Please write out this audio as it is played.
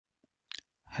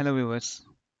Hello viewers,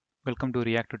 welcome to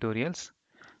React Tutorials.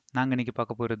 நாங்கள் இன்னைக்கு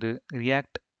பார்க்க போகிறது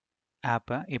React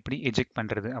ஆப்பை எப்படி எஜெக்ட்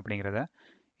பண்ணுறது அப்படிங்கிறத.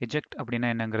 எஜெக்ட் அப்படின்னா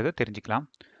என்னங்கிறத தெரிஞ்சுக்கலாம்.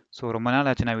 ஸோ ரொம்ப நாள்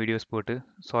ஆச்சு நான் வீடியோஸ் போட்டு,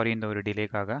 சாரி இந்த ஒரு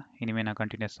டிலேக்காக. இனிமேல் நான்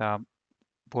கண்டினியூஸாக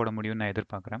போட முடியும்னு நான்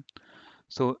எதிர்பார்க்குறேன்.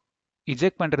 ஸோ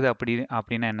எஜெக்ட் பண்ணுறது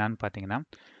அப்படின்னா என்னன்னு பார்த்தீங்கன்னா,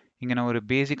 இங்கே நான் ஒரு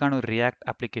பேசிக்கான ஒரு React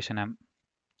அப்ளிகேஷனை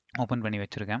ஓப்பன் பண்ணி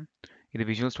வச்சுருக்கேன். இது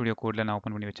விஷுவல் ஸ்டுடியோ கோடில் நான்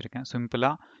ஓப்பன் பண்ணி வச்சுருக்கேன்.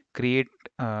 சிம்பிளாக கிரியேட்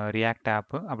ரியாக்ட்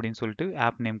ஆப் அப்படின்னு சொல்லிட்டு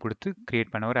ஆப் நேம் கொடுத்து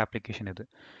கிரியேட் பண்ண ஒரு அப்ளிகேஷன் இது.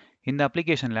 இந்த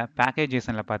அப்ளிகேஷனில்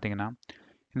பேக்கேஜேஷனில் பார்த்தீங்கன்னா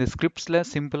இந்த ஸ்கிரிப்ட்ஸில்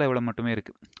சிம்பிளாக இவ்வளோ மட்டுமே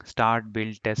இருக்குது. Start,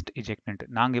 build, test, இஜெக்ட்ன்ட்டு.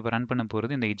 நாங்கள் இப்போ ரன் பண்ண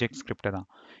போகிறது இந்த இஜெக்ட் ஸ்கிரிப்டை தான்.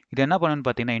 இது என்ன பண்ணணும்னு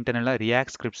பார்த்தீங்கன்னா, இன்டர்னலாக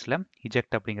ரியாக்ட் ஸ்கிரிப்ட்ஸில்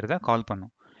இஜெக்ட் அப்படிங்கிறத கால்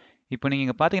பண்ணும். இப்போ நீங்கள்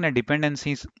இங்கே பார்த்தீங்கன்னா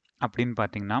டிபெண்டன்சிஸ் அப்படின்னு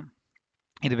பார்த்தீங்கன்னா,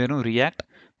 இது வெறும் ரியாக்ட்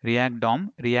டாம்,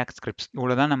 ரியாக்ட் ஸ்கிரிப்ட்ஸ்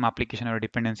இவ்வளோ தான் நம்ம அப்ளிகேஷனோட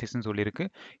டிபெண்டன்சிஸ்ன்னு சொல்லியிருக்கு.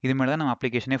 இது மேலே தான் நம்ம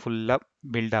அப்ளிகேஷனே ஃபுல்லாக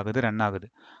பில்ட் ஆகுது, ரன் ஆகுது.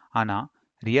 ஆனால்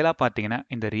ரியலாக பார்த்தீங்கன்னா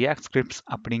இந்த ரியாக்ட் ஸ்கிரிப்ட்ஸ்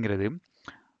அப்படிங்கிறது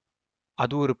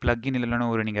அது ஒரு பிளக்கின் இல்லைன்னா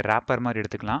ஒரு நீங்கள் ரேப்பர் மாதிரி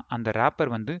எடுத்துக்கலாம். அந்த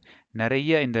ரேப்பர் வந்து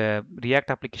நிறைய இந்த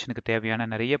ரியாக்ட் அப்ளிகேஷனுக்கு தேவையான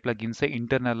நிறைய பிளக்கின்ஸை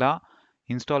இன்டர்னலாக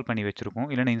இன்ஸ்டால் பண்ணி வச்சுருக்கோம்,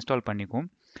 இல்லைன்னா இன்ஸ்டால் பண்ணிக்கும்.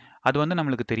 அது வந்து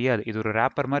நம்மளுக்கு தெரியாது. இது ஒரு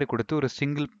ரேப்பர் மாதிரி கொடுத்து ஒரு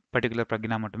சிங்கிள் பர்டிகுலர்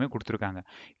பிளக்கினாக மட்டுமே கொடுத்துருக்காங்க.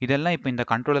 இதெல்லாம் இப்போ இந்த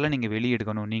கண்ட்ரோலெல்லாம் நீங்கள் வெளியே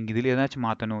எடுக்கணும், நீங்கள் இதில் ஏதாச்சும்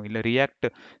மாற்றணும், இல்லை ரியாக்ட்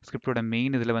ஸ்கிரிப்டோட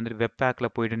மெயின் இதில் வந்து வெப்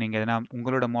பேக்கில் போயிட்டு நீங்கள் எதனா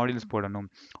உங்களோட மாடியூல்ஸ் போடணும்,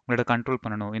 உங்களோட கண்ட்ரோல்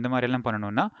பண்ணணும், இந்த மாதிரி எல்லாம்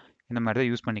பண்ணணும்னா இந்த மாதிரி தான்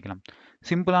யூஸ் பண்ணிக்கலாம்.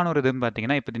 சிம்பிளான ஒரு இதுன்னு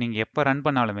பார்த்தீங்கன்னா, இப்போ நீங்கள் எப்போ ரன்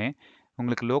பண்ணாலுமே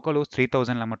உங்களுக்கு லோக்கல் ஹோஸ்ட்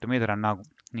 3000ல் மட்டுமே இது ரன் ஆகும்.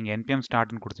 நீங்கள் npm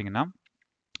ஸ்டார்ட்னு கொடுத்தீங்கன்னா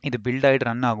இது பில்ட் ஆகிட்டு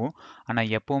ரன் ஆகும். ஆனால்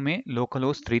எப்போவுமே லோக்கல்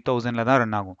ஹோஸ்ட் 3000ல் தான்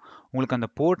ரன் ஆகும். உங்களுக்கு அந்த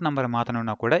போர்ட் நம்பரை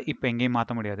மாற்றணும்னா கூட இப்போ எங்கேயும்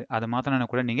மாற்ற முடியாது. அதை மாற்றணும்னா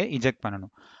கூட நீங்கள் இஜெக்ட்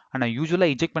பண்ணணும். ஆனால்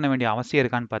யூஸ்வலாக இஜெக்ட் பண்ண வேண்டிய அவசியம்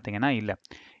இருக்கான்னு பார்த்தீங்கன்னா இல்லை.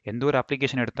 எந்த ஒரு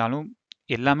அப்ளிகேஷன் எடுத்தாலும்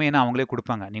எல்லாமே என்ன அவங்களே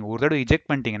கொடுப்பாங்க. நீங்கள் ஒரு தடவை இஜெக்ட்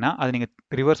பண்ணிட்டீங்கன்னா அதை நீங்கள்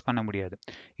ரிவர்ஸ் பண்ண முடியாது.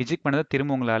 இஜெக்ட் பண்ணதை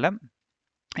திரும்ப உங்களால்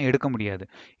எடுக்க முடியாது.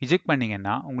 இஜெக்ட்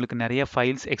பண்ணிங்கன்னா உங்களுக்கு நிறைய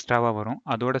ஃபைல்ஸ் எக்ஸ்ட்ராவாக வரும்.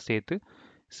 அதோடு சேர்த்து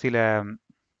சில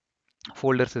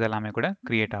ஃபோல்டர்ஸ் இதெல்லாமே கூட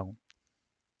க்ரியேட் ஆகும்.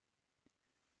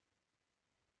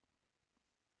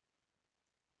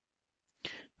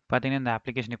 பார்த்தீங்கன்னா இந்த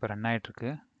அப்ளிகேஷன் இப்போ ரன் ஆகிட்டுருக்கு.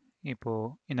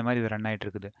 இப்போது இந்த மாதிரி இது ரன் ஆகிட்டு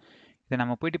இருக்குது. இதை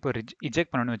நம்ம போயிட்டு இப்போ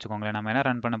இஜெக்ட் பண்ணணும்னு வச்சுக்கோங்களேன். நம்ம என்ன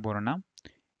ரன் பண்ண போகிறோம்னா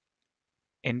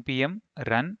npm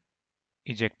run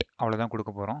eject அவ்வளோதான்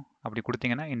கொடுக்க போகிறோம். அப்படி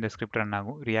கொடுத்தீங்கன்னா இந்த ஸ்கிரிப்ட் ரன்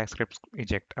ஆகும், ரியாக்ட் ஸ்கிரிப்ட்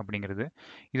eject அப்படிங்கிறது.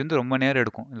 இது வந்து ரொம்ப நேரம்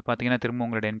எடுக்கும். இது பார்த்தீங்கன்னா திரும்ப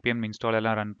உங்களோட npm இன்ஸ்டால்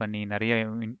எல்லாம் ரன் பண்ணி நிறைய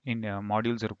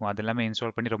மாடியூல்ஸ் இருக்கும், அது எல்லாமே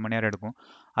இன்ஸ்டால் பண்ணி ரொம்ப நேரம் எடுக்கும்.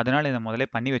 அதனால் இதை முதலே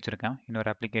பண்ணி வச்சுருக்கேன்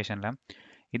இன்னொரு அப்ளிகேஷனில்.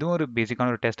 இதுவும் ஒரு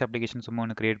பேசிக்கான ஒரு டெஸ்ட் அப்ளிகேஷன் சும்மா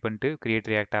ஒன்று கிரியேட் பண்ணிட்டு கிரியேட்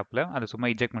ரியாக்ட் ஆப்பில் அதை சும்மா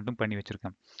இஜெக்ட் மட்டும் பண்ணி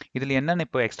வச்சுருக்கேன். இதில் என்னென்ன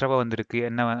இப்போ எக்ஸ்ட்ராவாக வந்திருக்கு,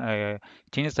 என்ன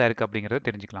சேஞ்சஸ் ஆயிருக்கு அப்படிங்கிறத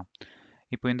தெரிஞ்சுக்கலாம்.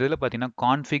 இப்போ இந்த இதில் பார்த்தீங்கன்னா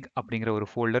கான்ஃபிக் அப்படிங்கிற ஒரு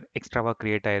ஃபோல்டர் எக்ஸ்ட்ராவாக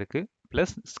கிரியேட் ஆயிருக்கு,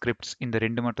 ப்ளஸ் ஸ்கிரிப்ட்ஸ் இந்த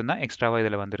ரெண்டு மட்டும் தான் எக்ஸ்ட்ராவாக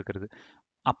இதில் வந்திருக்கிறது.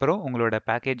 அப்புறம் உங்களோட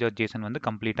பேக்கேஜ் ஆஃப் ஜேசன் வந்து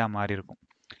கம்ப்ளீட்டாக மாறி இருக்கும்.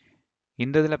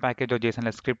 இந்த இதில் பேக்கேஜ் ஆஃப்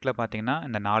ஜேசனில் ஸ்கிரிப்டில் பார்த்தீங்கன்னா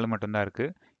இந்த 4 மட்டும்தான்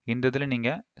இருக்குது. இந்த இதில்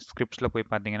நீங்கள் ஸ்கிரிப்ட்ஸில்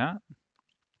போய் பார்த்தீங்கன்னா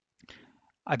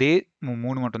அதே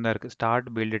 3 மட்டும்தான் இருக்குது. Start,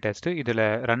 build, test. இதில்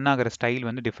ரன் ஆகிற ஸ்டைல்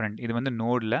வந்து டிஃப்ரெண்ட். இது வந்து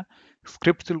நோடில்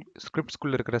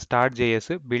ஸ்கிரிப்ட்ஸ்குள்ளே இருக்கிற start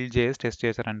JS, build JS, test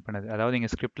JS run பண்ணுது. அதாவது இங்கே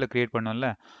ஸ்கிரிப்டில் க்ரியேட் பண்ணோம்ல,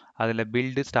 அதில்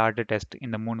பில்டு, ஸ்டார்ட், டெஸ்ட்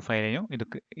இந்த 3 ஃபைலையும்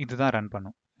இதுதான் ரன்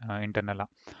பண்ணும் இன்டர்னலாக.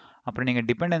 அப்புறம் நீங்கள்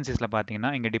டிபெண்டன்சிஸில்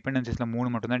பார்த்தீங்கன்னா இங்கே டிபெண்டன்சிஸில்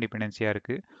 3 மட்டும்தான் டிபெண்டன்சியாக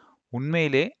இருக்குது.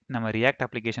 உண்மையிலே நம்ம ரியாக்ட்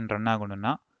அப்ளிகேஷன் ரன்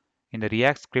ஆகணும்னா இந்த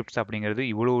ரியாக்ட் ஸ்கிரிப்ட்ஸ் அப்படிங்கிறது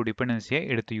இவ்வளோ டிபெண்டன்சியை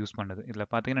எடுத்து யூஸ் பண்ணுது. இதில்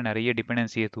பார்த்தீங்கன்னா நிறைய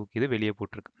டிபெண்டன்சியை தூக்கி இது வெளியே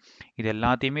போட்டிருக்கு. இது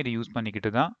எல்லாத்தையுமே இது யூஸ்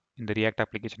பண்ணிக்கிட்டு தான் இந்த ரியாக்ட்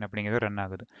அப்ளிகேஷன் அப்படிங்கிறது ரன்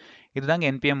ஆகுது. இதுதாங்க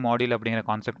என்பிஎம் மாடியூல் அப்படிங்கிற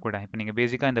கான்செப்ட் கூட. இப்போ நீங்கள்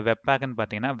பேசிக்காக இந்த வெப் பேக்னு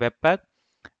பார்த்தீங்கன்னா வெப் பேக்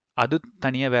அது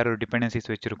தனியாக வேற ஒரு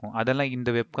டிபெண்டன்சிஸ் வச்சுருக்கும். அதெல்லாம்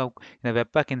இந்த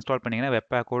வெப் பேக் இன்ஸ்டால் பண்ணிங்கன்னா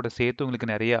வெப் பேக்கோடு சேர்த்து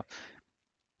உங்களுக்கு நிறையா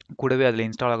கூடவே அதில்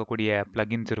இன்ஸ்டால் ஆகக்கூடிய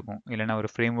பிளகின்ஸ் இருக்கும், இல்லைனா ஒரு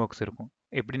ஃப்ரேம் ஒர்க்ஸ் இருக்கும்.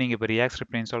 எப்படி நீங்கள் இப்போ ரியாக்ட்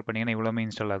ஸ்கிரிப்ட் இன்ஸ்டால் பண்ணிங்கன்னா இவ்வளோமே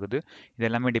இன்ஸ்டால் ஆகுது. இது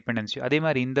எல்லாமே டிபெண்டன்சி. அதே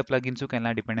மாதிரி இந்த பிளகின்ஸுக்கும்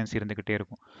எல்லாம் டிபெண்டன்சி இருந்துகிட்டே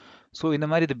இருக்கும். ஸோ இந்த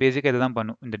மாதிரி இது பேசிக்காக இதை தான்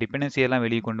பண்ணும். இந்த டிபெண்டன்சி எல்லாம்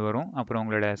வெளியே கொண்டு வரும். அப்புறம்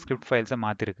உங்களோட ஸ்கிரிப்ட் ஃபைல்ஸை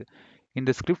மாற்றிருக்கு.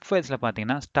 இந்த ஸ்கிரிப்ட் ஃபைல்ஸில்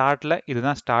பார்த்தீங்கன்னா ஸ்டார்ட்டில்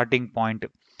இதுதான் ஸ்டார்டிங் பாயிண்ட்.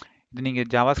 இது நீங்கள்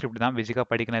ஜாவா ஸ்கிரிப்ட் தான் பேசிக்காக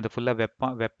படிக்கலாம். இது ஃபுல்லாக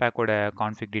வெப் பேக்கோட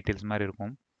கான்ஃபிக் டீட்டெயில்ஸ் மாதிரி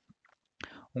இருக்கும்.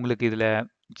 உங்களுக்கு இதில்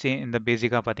இந்த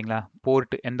பேசிக்காக பார்த்தீங்களா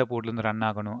போர்ட் எந்த போர்ட்லேருந்து ரன்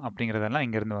ஆகணும் அப்படிங்கிறதெல்லாம்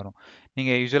இங்கேருந்து வரும்.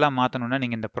 நீங்கள் யூஸ்வலாக மாற்றணுன்னா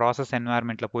நீங்கள் இந்த ப்ராசஸ்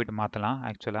என்வாயர்மெண்ட்டில் போயிட்டு மாற்றலாம்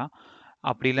ஆக்சுவலாக.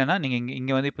 அப்படி இல்லைன்னா நீங்கள்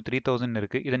இங்கே வந்து இப்போ 3000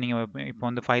 இருக்குது. இதை நீங்கள் இப்போ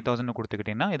வந்து 5000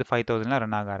 கொடுத்துக்கிட்டிங்கன்னா இது 5000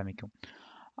 ரன் ஆக ஆரம்பிக்கும்.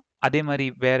 அதே மாதிரி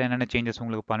வேறு என்னென்ன சேஞ்சஸ்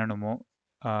உங்களுக்கு பண்ணணுமோ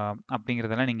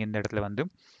அப்படிங்கிறதெல்லாம் நீங்கள் இந்த இடத்துல வந்து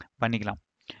பண்ணிக்கலாம்.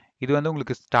 இது வந்து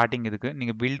உங்களுக்கு ஸ்டார்டிங் இதுக்கு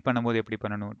நீங்கள் பில்ட் பண்ணும்போது எப்படி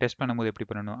பண்ணணும், டெஸ்ட் பண்ணும்போது எப்படி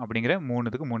பண்ணணும் அப்படிங்கிற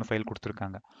 3 ஃபைல்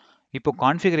கொடுத்துருக்காங்க. இப்போ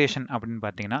கான்ஃபிகரேஷன் அப்படின்னு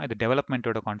பார்த்தீங்கன்னா இது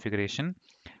டெவலப்மெண்ட்டோட கான்ஃபிகரேஷன்,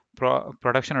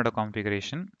 ப்ரொடக்ஷனோட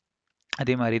கான்ஃபிகரேஷன்,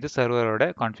 அதே மாதிரி இது சர்வரோட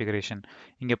கான்ஃபிகரேஷன்.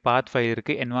 இங்கே பாத் ஃபைல்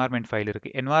இருக்குது, என்வாயர்மெண்ட் ஃபைல்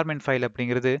இருக்குது. என்வாயர்மெண்ட் ஃபைல்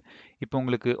அப்படிங்கிறது இப்போ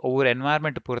உங்களுக்கு ஒவ்வொரு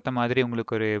என்வாயர்மெண்ட் பொறுத்த மாதிரி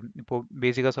உங்களுக்கு ஒரு இப்போ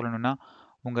பேசிக்காக சொல்லணும்னா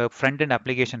உங்கள் ஃப்ரண்ட் அண்ட்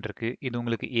அப்ளிகேஷன் இருக்குது, இது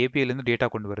உங்களுக்கு ஏபிஐலேருந்து டேட்டா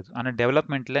கொண்டு வருது. ஆனால்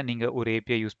டெவலப்மெண்ட்டில் நீங்கள் ஒரு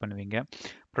ஏபிஐ யூஸ் பண்ணுவீங்க,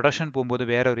 ப்ரொடக்ஷன் போகும்போது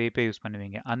வேற ஒரு ஏபிஐ யூஸ்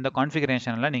பண்ணுவீங்க. அந்த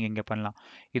கான்ஃபிகரேஷன்லாம் நீங்கள் இங்கே பண்ணலாம்.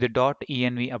 இது டாட்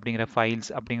இஎன்வி அப்படிங்கிற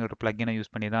ஃபைல்ஸ் அப்படிங்கிற ஒரு பிளக்கினை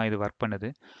யூஸ் பண்ணி தான் இது ஒர்க் பண்ணுது.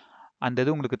 அந்த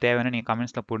இது உங்களுக்கு தேவையான நீங்கள்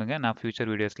கமெண்ட்ஸில் போடுங்க. நான் ஃபியூச்சர்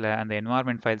வீடியோஸில் அந்த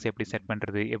என்வாயர்மெண்ட் ஃபைல்ஸ் எப்படி செட்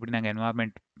பண்ணுறது, எப்படி நாங்கள்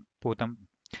என்வாயர்மெண்ட் போத்தம்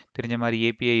தெரிஞ்ச மாதிரி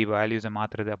ஏபிஐ வேல்யூஸை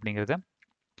மாற்றுறது அப்படிங்கிறத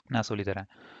நான் சொல்லித்தரேன்.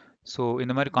 ஸோ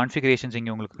இந்த மாதிரி கான்ஃபிகரேஷன்ஸ்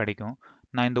இங்கே உங்களுக்கு கிடைக்கும்.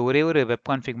 நான் இந்த ஒரே ஒரு வெப்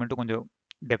கான்ஃபிக் மட்டும் கொஞ்சம்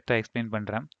டெப்த்தாக எக்ஸ்பிளைன்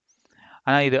பண்ணுறேன்.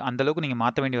 ஆனால் இது அந்தளவுக்கு நீங்கள்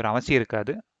மாற்ற வேண்டிய ஒரு அவசியம்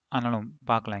இருக்காது. ஆனாலும்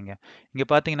பார்க்கலாம். இங்கே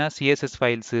பார்த்தீங்கன்னா சிஎஸ்எஸ்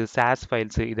ஃபைல்ஸு, சாஸ்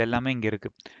ஃபைல்ஸு இது எல்லாமே இங்கே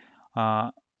இருக்குது.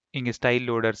 இங்கே ஸ்டைல்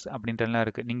லோடர்ஸ் அப்படின்ட்டுலாம்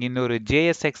இருக்குது. நீங்கள் இன்னொரு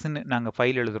ஜேஎஸ்எக்ஸ்ன்னு நாங்கள்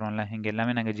ஃபைல் எழுதுகிறோம்ல, இங்கே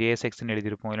எல்லாமே நாங்கள் ஜேஎஸ்எக்ஸ்ன்னு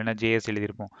எழுதியிருப்போம், இல்லைனா ஜேஎஸ்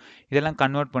எழுதியிருப்போம். இதெல்லாம்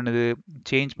கன்வெர்ட் பண்ணுது,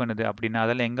 சேஞ்ச் பண்ணுது அப்படின்னா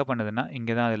அதெல்லாம் எங்கே பண்ணுதுன்னா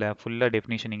இங்கே தான் அதில் ஃபுல்லாக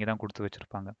டெஃபினிஷன் இங்கே தான் கொடுத்து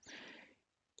வச்சுருப்பாங்க.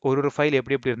 ஒரு ஃபைல்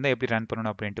எப்படி எப்படி இருந்தால் எப்படி ரன்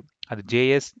பண்ணணும் அப்படின்ட்டு. அது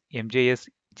ஜேஎஸ், எம்ஜேஎஸ்,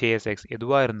 ஜேஎஸ்எக்ஸ்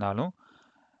எதுவாக இருந்தாலும்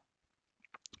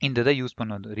இந்த இதை யூஸ்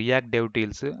பண்ணுவது. ரியாக்ட் டெவ்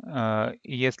டீல்ஸு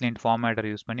இஎஸ்லிண்ட் ஃபார்மேட்டர்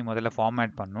யூஸ் பண்ணி முதல்ல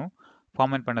ஃபார்மேட் பண்ணும்.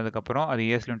 ஃபார்மேட் பண்ணதுக்கப்புறம் அது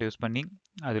இஎஸ்லிண்ட் யூஸ் பண்ணி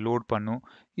அது லோட் பண்ணும்.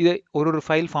 இதை ஒரு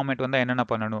ஃபைல் ஃபார்மேட் வந்தால் என்னென்ன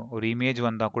பண்ணணும், ஒரு இமேஜ்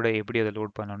வந்தால் கூட எப்படி அதை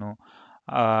லோட் பண்ணணும்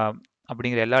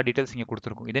அப்படிங்கிற எல்லா டீட்டெயில்ஸ் இங்கே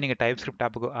கொடுத்துருக்கும். இதே நீங்கள் டைப் ஸ்கிரிப்ட்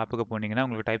ஆப்புக்கு போனீங்கன்னா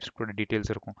உங்களுக்கு டைப் ஸ்கிரிப்டோட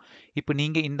டீட்டெயில்ஸ் இருக்கும். இப்போ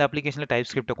நீங்கள் இந்த அப்ளிகேஷனில் டைப்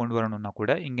ஸ்கிரிப்டை கொண்டு வரணும்னா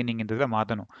கூட இங்கே நீங்கள் இந்த இதில்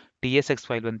மாற்றணும். டிஎஸ்எக்ஸ்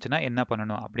ஃபைல் வந்துச்சுன்னா என்ன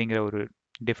பண்ணணும் அப்படிங்கிற ஒரு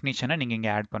டெஃபினிஷனை நீங்கள்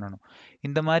இங்கே ஆட் பண்ணணும்.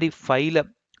 இந்த மாதிரி ஃபைலை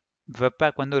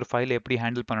வெப்பேக் வந்து ஒரு ஃபைலை எப்படி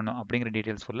ஹேண்டில் பண்ணணும் அப்படிங்கிற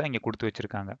டீட்டெயில்ஸ் ஃபுல்லாக இங்கே கொடுத்து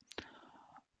வச்சுருக்காங்க.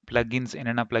 ப்ளகின்ஸ்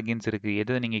என்னென்ன ப்ளகின்ஸ் இருக்குது,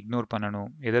 எதை நீங்கள் இக்னோர் பண்ணணும்,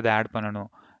 எதை ஆட் பண்ணணும்,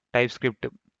 டைப் ஸ்கிரிப்ட்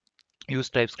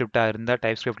டைப் ஸ்கிரிப்டாக இருந்தால்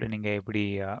டைப் ஸ்கிரிப்டில் நீங்கள் எப்படி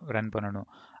ரன் பண்ணணும்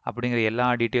அப்படிங்கிற எல்லா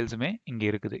டீட்டெயில்ஸுமே இங்கே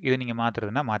இருக்குது. இதை நீங்கள்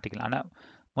மாற்றுறதுனா மாற்றிக்கலாம். ஆனால்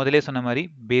முதலே சொன்ன மாதிரி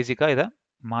பேசிக்காக இதை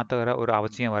மாற்ற ஒரு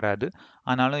அவசியம் வராது.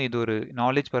 ஆனாலும் இது ஒரு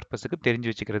நாலேஜ் பர்பஸுக்கு தெரிஞ்சு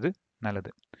வச்சுக்கிறது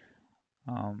நல்லது.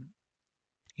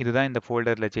 இதுதான் இந்த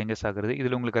ஃபோல்டரில் சேஞ்சஸ் ஆகுறது.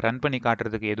 இதில் உங்களுக்கு ரன் பண்ணி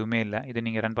காட்டுறதுக்கு எதுவுமே இல்லை. இது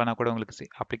நீங்கள் ரன் பண்ணால் கூட உங்களுக்கு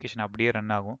அப்ளிகேஷன் அப்படியே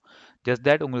ரன் ஆகும். ஜஸ்ட்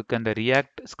தேட் உங்களுக்கு அந்த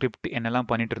ரியாக்ட் ஸ்கிரிப்ட் என்னெல்லாம்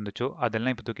பண்ணிட்டு இருந்துச்சோ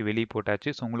அதெல்லாம் இப்போ தூக்கி வெளியே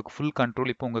போட்டாச்சு. ஸோ உங்களுக்கு ஃபுல்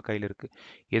கண்ட்ரோல் இப்போ உங்கள் கையில் இருக்குது.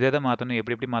 எதை மாற்றணும்,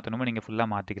 எப்படி மாற்றணுமோ நீங்கள் ஃபுல்லாக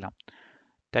மாற்றிக்கலாம்.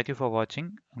 தேங்க்யூ ஃபார்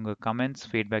வாட்சிங். உங்கள் கமெண்ட்ஸ்,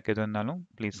 ஃபீட்பேக் எது இருந்தாலும்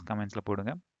ப்ளீஸ் கமெண்ட்ஸில்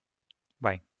போடுங்க.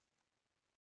 பாய்.